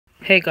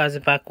Hey guys,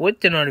 I'm back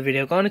with another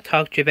video. I'm going to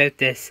talk to you about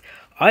this.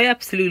 I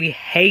absolutely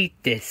hate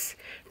this,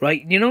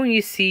 right? You know when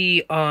you see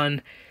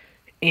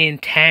in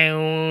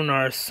town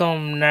or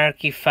some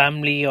narky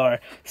family or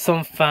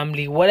some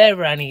family,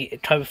 whatever, any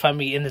type of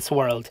family in this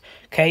world,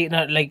 okay?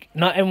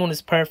 Not everyone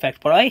is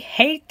perfect, but I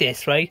hate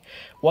this, right?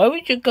 Why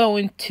would you go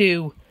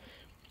into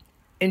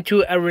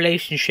a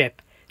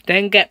relationship,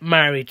 then get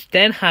married,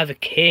 then have a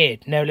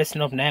kid? Now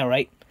listen up now,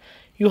 right?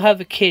 You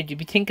have a kid, you'd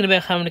be thinking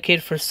about having a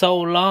kid for so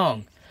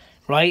long,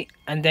 right?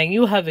 And then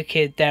you have a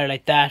kid there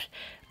like that,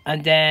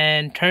 and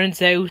then turns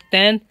out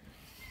then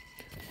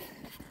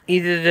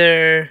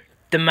either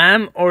the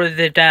mom or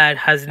the dad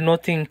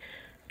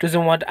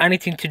doesn't want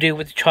anything to do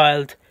with the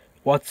child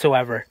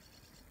whatsoever.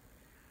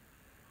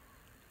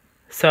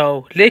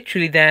 So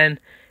literally then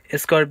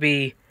it's got to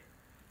be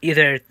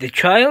either the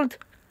child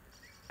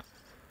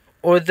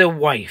or the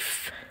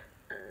wife.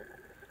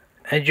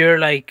 And you're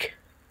like,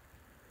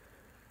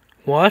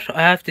 what?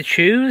 I have to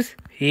choose?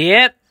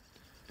 Yep.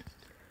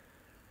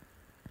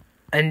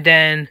 And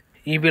then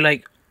you'd be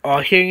like, oh,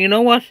 here, you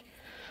know what?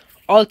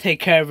 I'll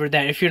take care of her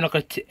then. If you're not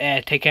going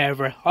to take care of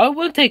her, I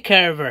will take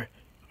care of her.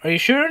 Are you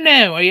sure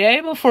now? Are you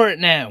able for it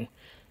now?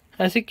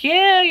 I was like,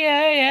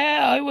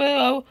 yeah,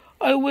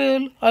 I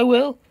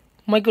will.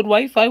 My good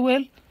wife, I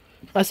will.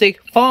 I was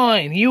like,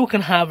 fine, you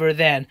can have her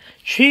then.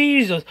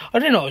 Jesus, I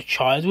didn't know a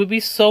child would be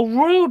so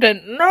rude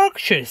and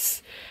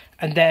noxious.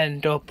 And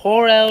then the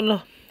poor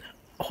old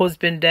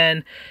husband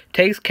then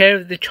takes care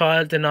of the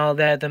child and all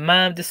that. The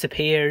mom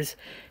disappears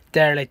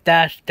there like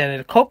that. Then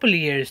in a couple of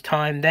years'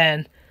 time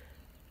then,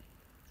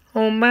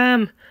 oh,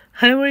 ma'am,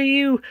 how are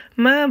you?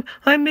 Ma'am,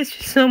 I miss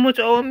you so much.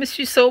 Oh, I miss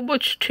you so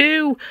much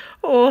too.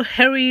 Oh,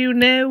 how are you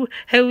now?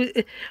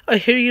 I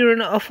hear you're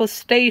in an awful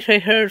state. I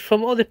heard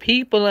from other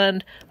people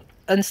and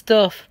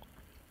stuff.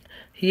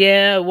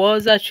 Yeah, I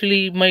was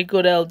actually, my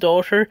good old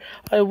daughter.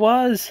 I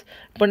was.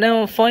 But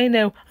now I'm fine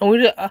now.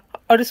 And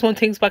I just want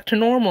things back to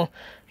normal.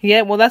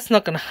 Yeah, well, that's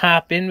not going to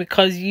happen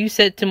because you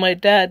said to my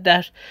dad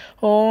that,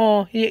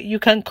 oh, you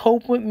can't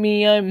cope with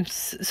me. I'm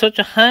such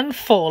a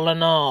handful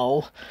and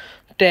all.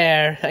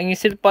 There, and you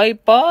said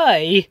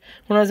bye-bye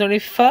when I was only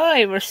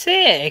 5 or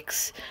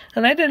 6,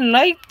 and I didn't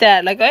like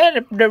that. Like, I had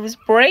a nervous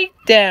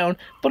breakdown,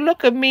 but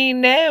look at me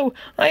now.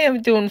 I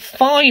am doing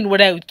fine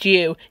without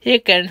you.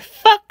 You can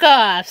fuck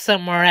off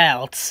somewhere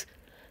else.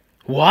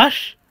 What?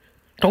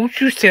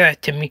 Don't you say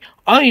that to me.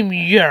 I'm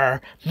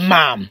your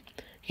mom.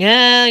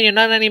 Yeah, you're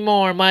not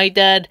anymore. My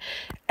dad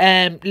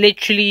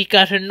literally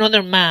got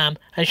another mom,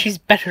 and she's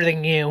better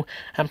than you,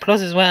 and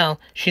plus as well,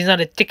 she's not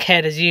a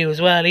dickhead as you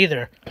as well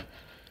either.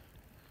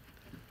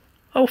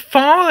 Oh,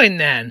 fine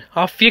then.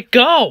 Off you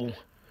go.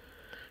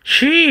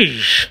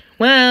 Sheesh.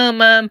 Well,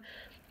 ma'am,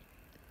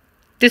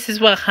 this is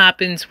what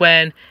happens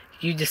when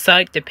you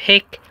decide to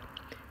pick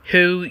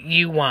who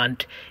you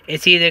want.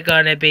 It's either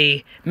gonna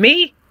be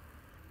me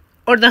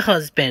or the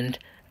husband,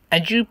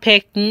 and you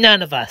picked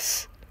none of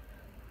us.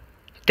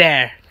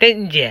 There,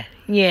 didn't you?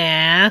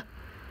 Yeah.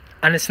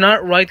 And it's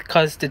not right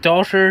because the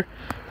daughter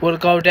will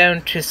go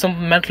down to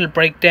some mental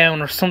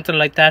breakdown or something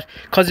like that,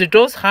 because it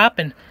does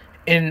happen.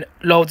 In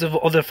loads of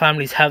other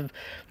families have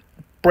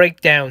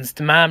breakdowns.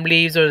 The mom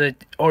leaves or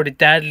the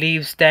dad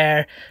leaves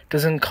there,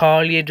 doesn't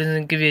call you,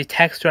 doesn't give you a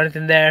text or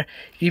anything there.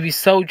 You'd be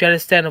so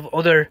jealous then of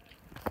other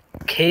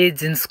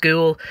kids in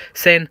school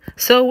saying,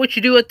 so what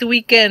you do at the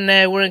weekend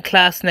now? We're in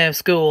class now,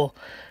 school.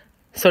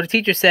 So the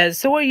teacher says,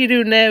 so what do you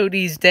do now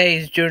these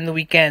days during the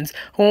weekends?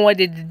 Oh, I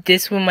did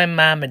this with my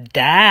mom and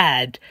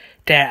dad.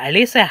 There, at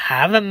least I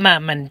have a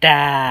mom and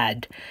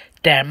dad.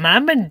 There,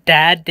 mom and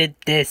dad did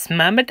this.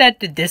 Mom and dad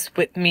did this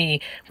with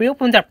me. We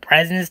opened our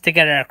presents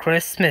together at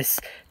Christmas.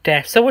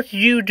 There. So what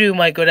did you do,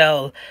 my good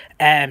old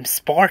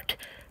sport?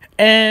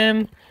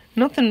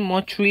 Nothing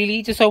much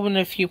really. Just opened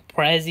a few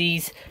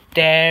prezzies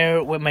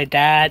there with my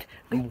dad.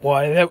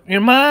 What about your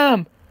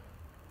mom?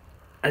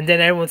 And then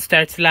everyone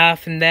starts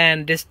laughing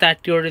then, this,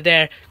 that, the other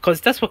there.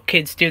 Because that's what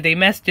kids do. They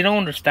don't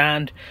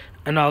understand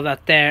and all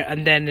that there.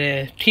 And then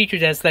the teacher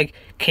says like,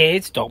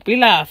 kids, don't be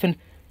laughing.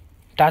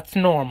 That's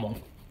normal.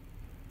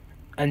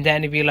 And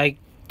then it'd be like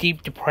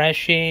deep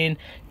depression.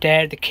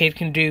 There, the kid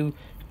can do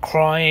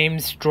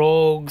crimes,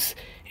 drugs,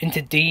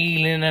 into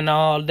dealing and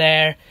all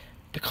there.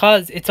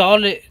 Because it's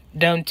all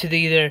down to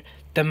either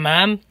the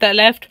mom that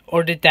left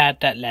or the dad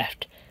that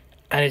left.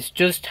 And it's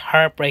just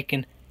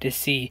heartbreaking to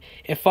see.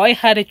 If I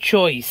had a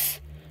choice,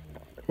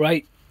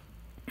 right?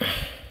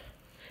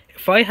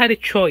 If I had a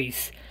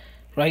choice,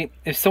 right?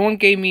 If someone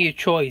gave me a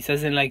choice,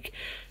 as in like,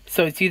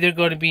 so it's either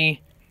going to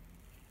be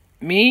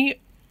me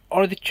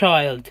or the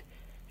child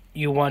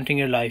you want in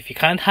your life. You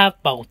can't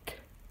have both.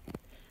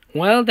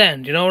 Well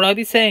then, do you know what I'll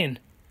be saying?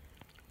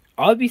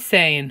 I'll be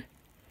saying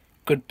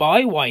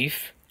goodbye,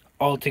 wife,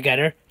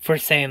 altogether, for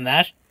saying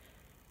that.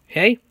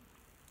 Okay?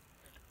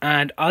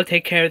 And I'll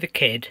take care of the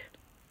kid.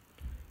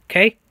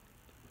 Okay?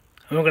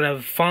 And we're gonna have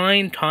a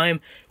fine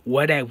time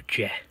without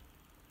you.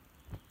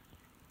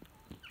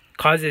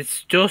 'Cause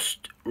it's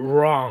just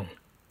wrong.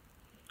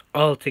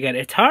 Altogether.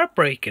 It's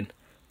heartbreaking.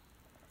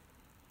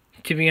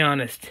 To be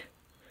honest.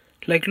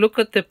 Like, look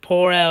at the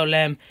poor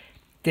owl,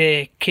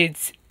 the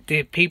kids,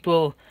 the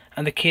people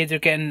and the kids are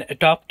getting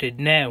adopted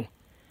now.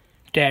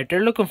 They're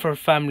looking for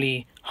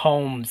family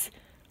homes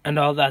and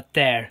all that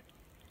there.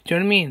 Do you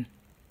know what I mean?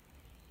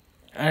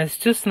 And it's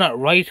just not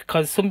right,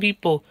 because some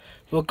people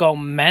will go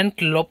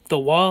mental up the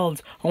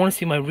walls. I want to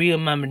see my real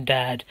mum and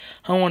dad.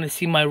 I want to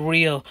see my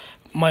real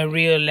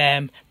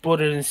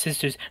brothers and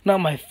sisters, not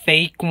my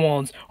fake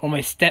ones or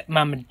my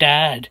stepmom and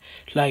dad.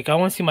 Like, I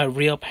want to see my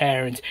real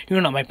parents. You're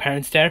not my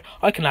parents there.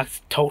 I can act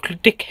a total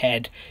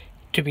dickhead,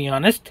 to be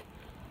honest.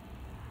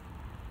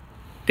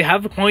 They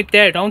have a point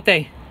there, don't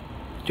they?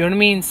 Do you know what I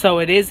mean? So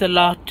it is a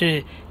lot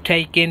to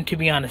take in, to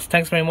be honest.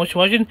 Thanks very much for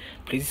watching.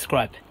 Please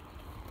subscribe.